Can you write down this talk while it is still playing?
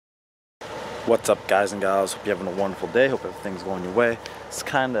What's up, guys and gals? Hope you're having a wonderful day. Hope everything's going your way. It's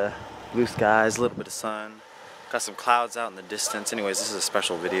kind of blue skies, a little bit of sun. Got some clouds out in the distance. Anyways, this is a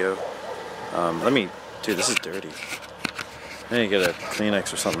special video. Dude, this is dirty. I need to get a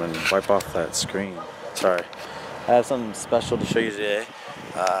Kleenex or something and wipe off that screen. Sorry. I have something special to show you today.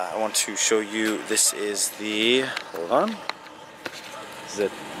 I want to show you, this is the, hold on. This is a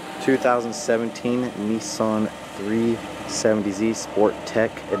 2017 Nissan 370Z Sport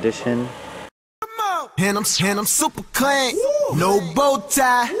Tech Edition. And I'm super clean, no bow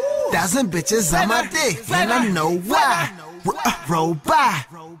tie, 1,000 bitches on my dick, and I know why. Roll by,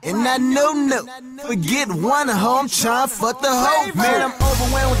 and I know no. Forget one of her, I'm trying to fuck the whole. Man, I'm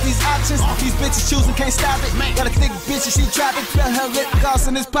overwhelmed with these options. These bitches choosing, can't stop it. Got a thick bitch and she dropping. Feel her lip gloss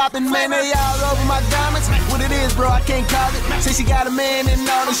and it's popping. Man, they all over my diamonds. What it is, bro, I can't call it. Say she got a man and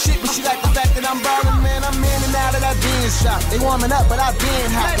all this shit, but she like the fact that I'm ballin'. Man, I'm in and out of that Benz shop. They warming up, but I been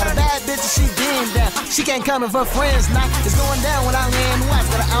hot. Got a bad bitch and she been down. She can't come if her friends not. It's going down when I land watch.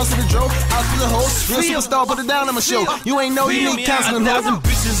 Got an ounce of the dope, ounce of the hoe. Real superstar, put it down on my show. You ain't know you need counseling. 1,000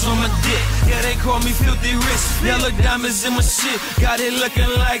 bitches on my dick. Yeah, they call me filthy rich. Yellow diamonds in my shit. Got it looking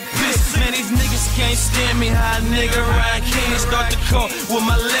like this. Man, these niggas can't stand me. How a nigga ride can't start the car with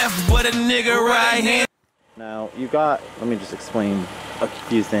my left, but a nigga right hand. Now you got, let me just explain a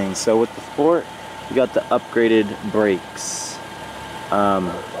few things. So with the Sport, you got the upgraded brakes.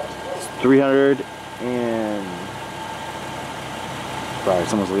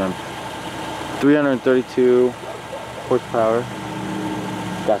 332 horsepower.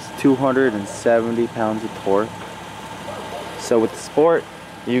 That's 270 pounds of torque. So with the Sport,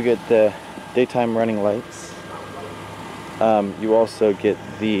 you get the daytime running lights. You also get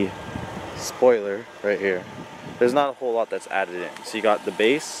the spoiler right here. There's not a whole lot that's added in. So you got the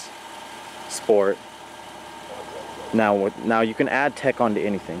base, Sport. Now you can add tech onto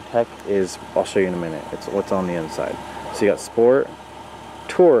anything. Tech is, I'll show you in a minute. It's what's on the inside. So you got Sport,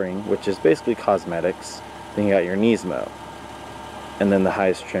 Touring, which is basically cosmetics. Then you got your Nismo. And then the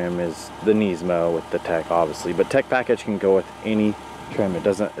highest trim is the Nismo with the tech, obviously. But tech package can go with any trim. It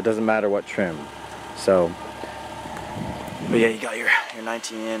doesn't matter what trim. So, but yeah, you got your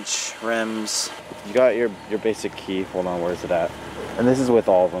 19-inch rims. You got your basic key. Hold on, where is it at? And this is with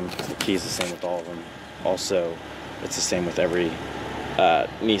all of them. The key's the same with all of them. Also, it's the same with every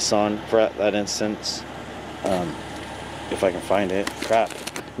Nissan for that instance. If I can find it. Crap.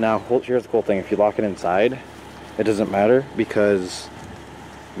 Now, here's the cool thing. If you lock it inside, it doesn't matter because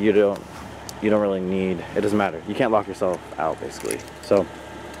you don't really need, it doesn't matter. You can't lock yourself out basically. So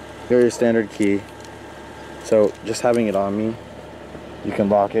here's your standard key. So just having it on me, you can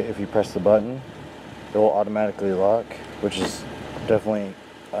lock it. If you press the button, it will automatically lock, which is definitely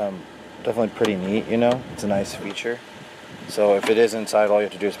pretty neat, you know. It's a nice feature. So if it is inside, all you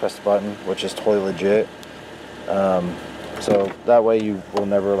have to do is press the button, which is totally legit. So that way you will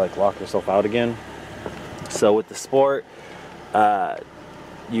never like lock yourself out again. So with the Sport, so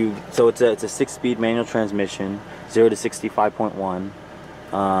it's a 6-speed manual transmission, 0 to 65.1.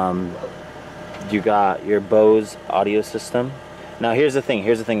 You got your Bose audio system. Now here's the thing.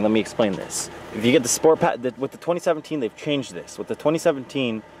 Let me explain this. If you get the Sport with the 2017, they've changed this. With the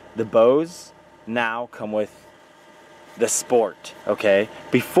 2017, the Bose now come with the Sport. Okay.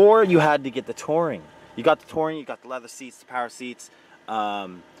 Before you had to get the Touring. You got the Touring. You got the leather seats, the power seats.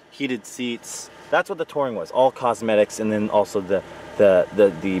 Heated seats. That's what the Touring was, all cosmetics, and then also the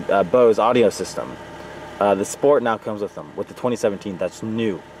Bose audio system. The Sport now comes with them. With the 2017, that's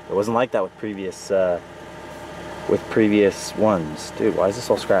new. It wasn't like that with previous ones. Dude, why is this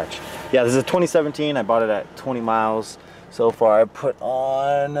all scratched? Yeah, this is a 2017. I bought it at 20 miles so far. I put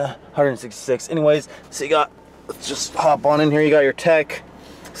on 166. Anyways, so you got, let's just hop on in here. You got your tech.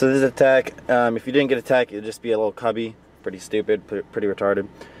 So this is a tech. If you didn't get a tech, it'd just be a little cubby. Pretty stupid, pretty retarded.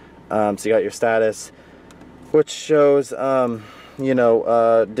 So you got your status, which shows, you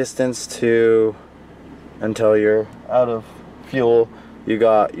know, distance to until you're out of fuel. You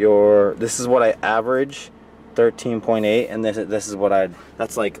got your, this is what I average, 13.8, and this is what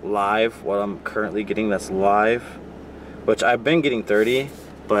that's like live, what I'm currently getting, that's live, which I've been getting 30,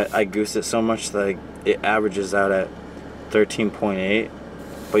 but I goose it so much that it averages out at 13.8.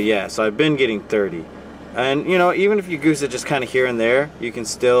 But yeah, so I've been getting 30. And you know, even if you goose it just kind of here and there, you can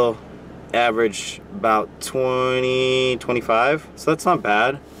still average about 20, 25. So that's not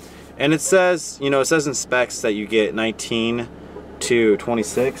bad. And it says, you know, it says in specs that you get 19 to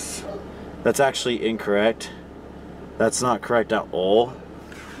 26. That's actually incorrect. That's not correct at all.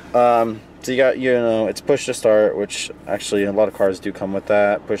 So you got, you know, it's push to start, which actually a lot of cars do come with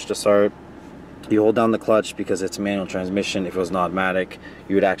that, push to start. you hold down the clutch because it's a manual transmission. If it was an automatic,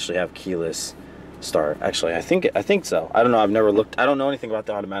 you would actually have keyless start. Actually, I think so. I don't know. I've never looked. I don't know anything about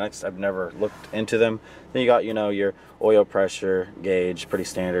the automatics. I've never looked into them. Then you got, you know, your oil pressure gauge, pretty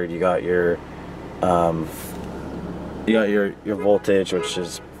standard. You got your voltage, which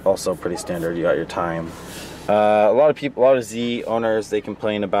is also pretty standard. You got your time. A lot of Z owners, they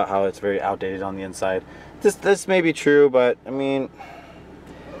complain about how it's very outdated on the inside. This may be true, but I mean,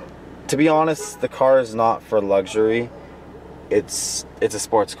 to be honest, the car is not for luxury. It's a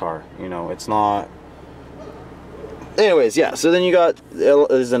sports car, you know. It's not. Anyways, yeah. So then you got,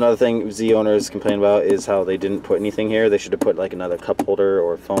 there's another thing Z owners complain about, is how they didn't put anything here. They should have put like another cup holder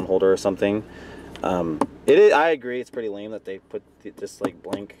or phone holder or something. I agree, it's pretty lame that they put this like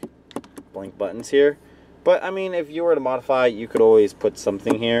blank buttons here. But I mean, if you were to modify, you could always put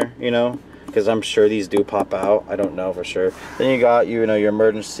something here, you know, because I'm sure these do pop out. I don't know for sure. Then you got, you know, your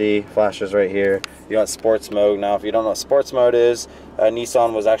emergency flashers right here. You got sports mode. Now, if you don't know what sports mode is,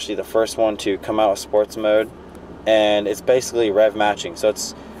 Nissan was actually the first one to come out with sports mode, and it's basically rev matching. So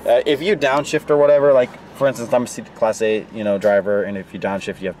it's if you downshift or whatever, like for instance, I'm a Class 8, you know, driver, and if you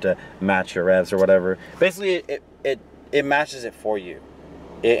downshift, you have to match your revs or whatever. Basically, it matches it for you.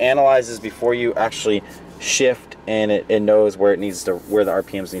 It analyzes before you actually shift, and it knows where the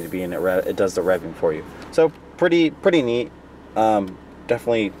RPMs need to be, and it does the revving for you. So pretty neat.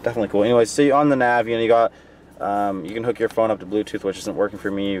 Definitely cool. Anyway, so on the nav, you know, you got you can hook your phone up to Bluetooth, which isn't working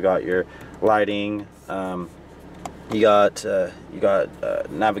for me. You got your lighting. You got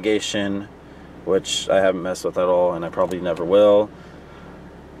navigation, which I haven't messed with at all, and I probably never will.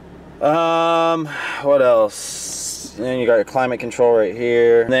 What else? Then you got your climate control right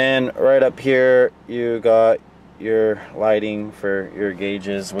here. And then right up here, you got your lighting for your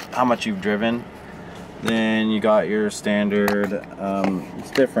gauges, with how much you've driven. Then you got your standard,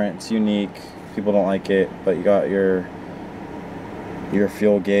 it's different, it's unique, people don't like it, but you got your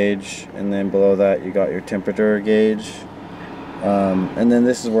fuel gauge, and then below that you got your temperature gauge. And then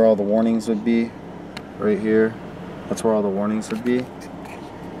this is where all the warnings would be, right here. That's where all the warnings would be.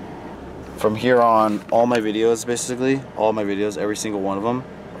 From here on, all my videos, every single one of them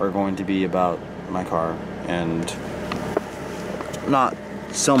are going to be about my car, and not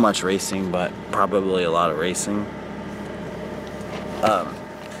so much racing, but probably a lot of racing.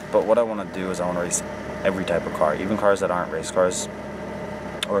 But what I want to do is I want to race every type of car, even cars that aren't race cars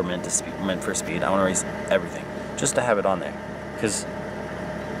or meant for speed. I want to race everything, just to have it on there. Because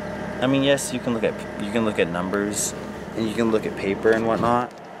I mean, yes, you can look at numbers, and you can look at paper and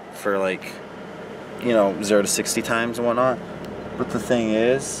whatnot for, like, you know, 0 to 60 times and whatnot. But the thing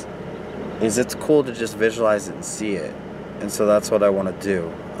is it's cool to just visualize it and see it. And so that's what I want to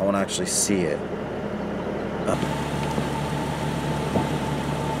do. I want to actually see it.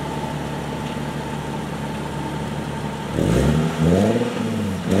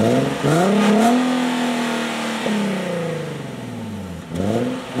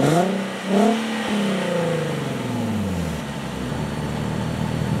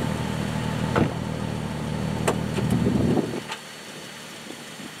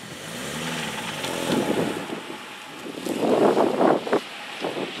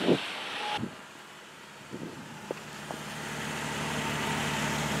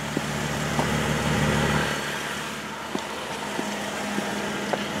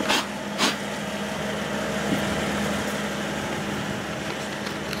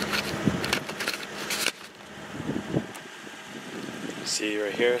 See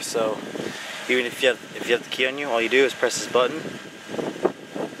right here, so even if you have the key on you, all you do is press this button,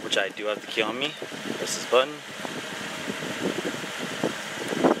 which I do have the key on me. Press this button.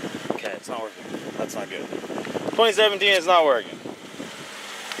 Okay, it's not working. That's not good. 2017 is not working.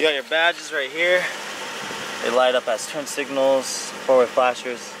 You got your badges right here. They light up as turn signals, forward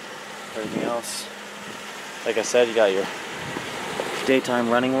flashers, everything else. Like I said, you got your daytime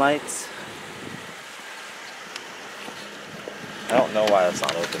running lights. I don't know why that's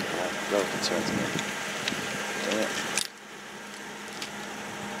not open. That really concerns me. Dang it.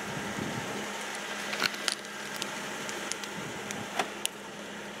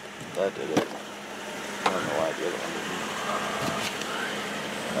 That did it. I don't know why the other one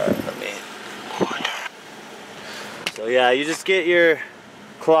didn't. Alright, let me. So yeah, you just get your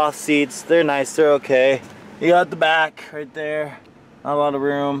cloth seats. They're nice, they're okay. You got the back right there. Not a lot of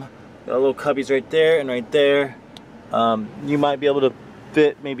room. Got little cubbies right there and right there. You might be able to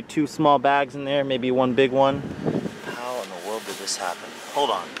fit maybe 2 small bags in there, maybe 1 big one. How in the world did this happen? Hold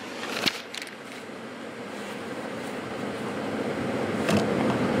on.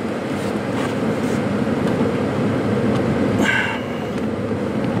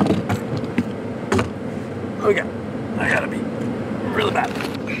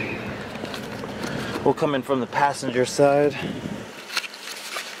 We'll come in from the passenger side.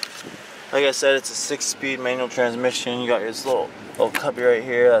 Like I said, it's a 6-speed manual transmission. You got your little cubby right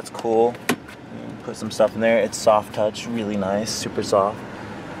here. That's cool. Put some stuff in there. It's soft touch, really nice, super soft.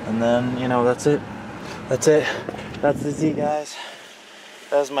 And then, you know, that's it. That's it. That's the Z, guys.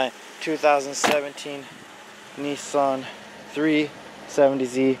 That's my 2017 Nissan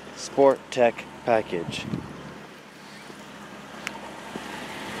 370Z Sport Tech package.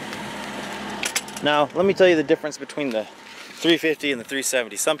 Now, let me tell you the difference between the 350 and the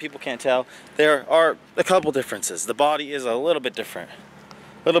 370. Some people can't tell. There are a couple differences. The body is a little bit different.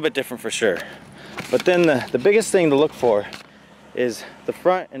 A little bit different for sure. But then the biggest thing to look for is the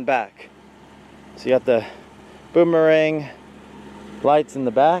front and back. So you got the boomerang lights in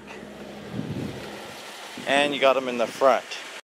the back, and you got them in the front.